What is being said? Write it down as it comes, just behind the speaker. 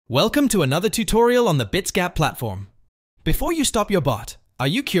Welcome to another tutorial on the Bitsgap platform. Before you stop your bot, are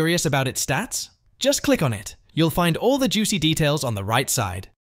you curious about its stats? Just click on it. You'll find all the juicy details on the right side.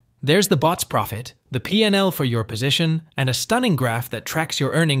 There's the bot's profit, the P&L for your position, and a stunning graph that tracks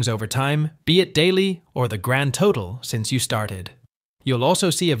your earnings over time, be it daily or the grand total since you started. You'll also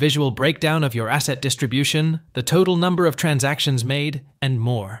see a visual breakdown of your asset distribution, the total number of transactions made, and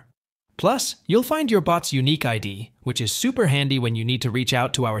more. Plus, you'll find your bot's unique ID, which is super handy when you need to reach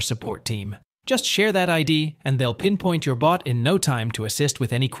out to our support team. Just share that ID, and they'll pinpoint your bot in no time to assist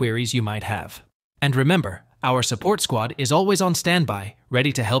with any queries you might have. And remember, our support squad is always on standby,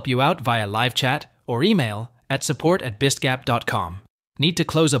 ready to help you out via live chat or email at support@bitsgap.com. Need to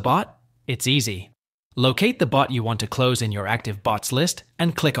close a bot? It's easy. Locate the bot you want to close in your active bots list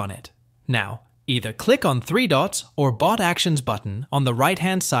and click on it. Now, either click on 3 dots or Bot Actions button on the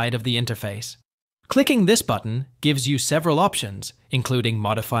right-hand side of the interface. Clicking this button gives you several options, including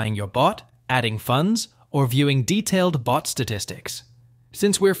modifying your bot, adding funds, or viewing detailed bot statistics.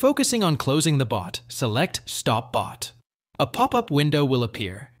 Since we're focusing on closing the bot, select Stop Bot. A pop-up window will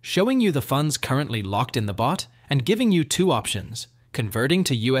appear, showing you the funds currently locked in the bot and giving you 2 options, converting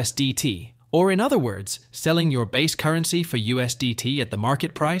to USDT, or in other words, selling your base currency for USDT at the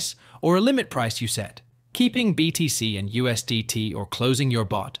market price or a limit price you set, keeping BTC and USDT or closing your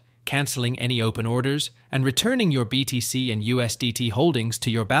bot, canceling any open orders, and returning your BTC and USDT holdings to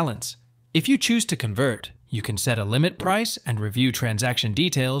your balance. If you choose to convert, you can set a limit price and review transaction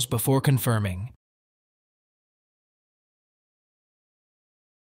details before confirming.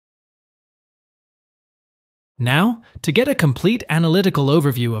 Now, to get a complete analytical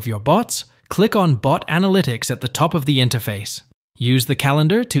overview of your bots, click on Bot Analytics at the top of the interface. Use the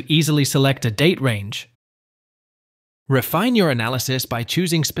calendar to easily select a date range. Refine your analysis by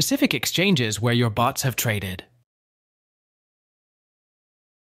choosing specific exchanges where your bots have traded.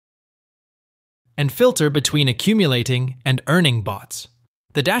 And filter between accumulating and earning bots.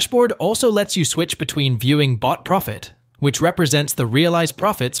 The dashboard also lets you switch between viewing bot profit, which represents the realized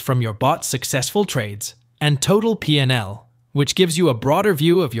profits from your bot's successful trades, and total P&L, which gives you a broader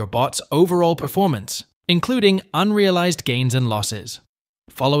view of your bot's overall performance, including unrealized gains and losses.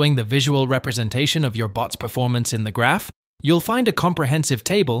 Following the visual representation of your bot's performance in the graph, you'll find a comprehensive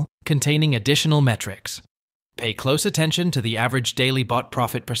table containing additional metrics. Pay close attention to the average daily bot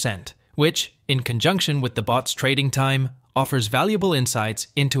profit percent, which, in conjunction with the bot's trading time, offers valuable insights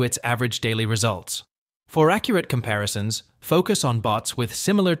into its average daily results. For accurate comparisons, focus on bots with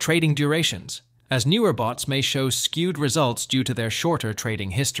similar trading durations, as newer bots may show skewed results due to their shorter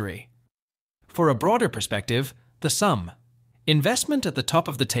trading history. For a broader perspective, the sum. Investment at the top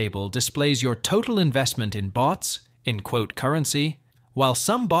of the table displays your total investment in bots, in quote currency, while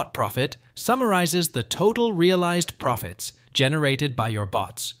sum bot profit summarizes the total realized profits generated by your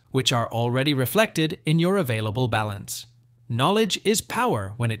bots, which are already reflected in your available balance. Knowledge is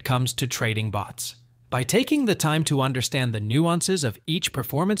power when it comes to trading bots. By taking the time to understand the nuances of each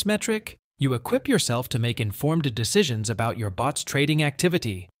performance metric, you equip yourself to make informed decisions about your bot's trading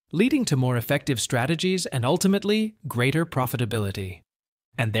activity, leading to more effective strategies and ultimately, greater profitability.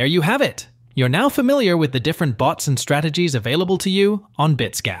 And there you have it! You're now familiar with the different bots and strategies available to you on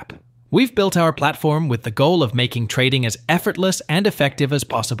Bitsgap. We've built our platform with the goal of making trading as effortless and effective as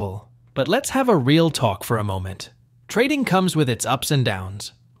possible. But let's have a real talk for a moment. Trading comes with its ups and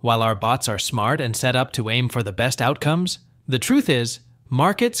downs. While our bots are smart and set up to aim for the best outcomes, the truth is,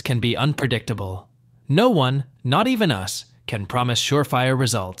 markets can be unpredictable. No one, not even us, can promise surefire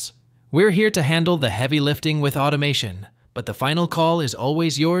results. We're here to handle the heavy lifting with automation, but the final call is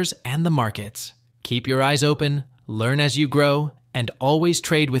always yours and the markets. Keep your eyes open, learn as you grow, and always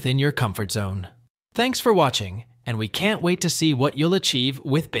trade within your comfort zone. Thanks for watching, and we can't wait to see what you'll achieve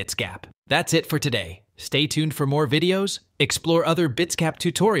with Bitsgap. That's it for today. Stay tuned for more videos, explore other Bitsgap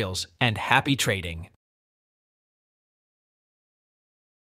tutorials, and happy trading!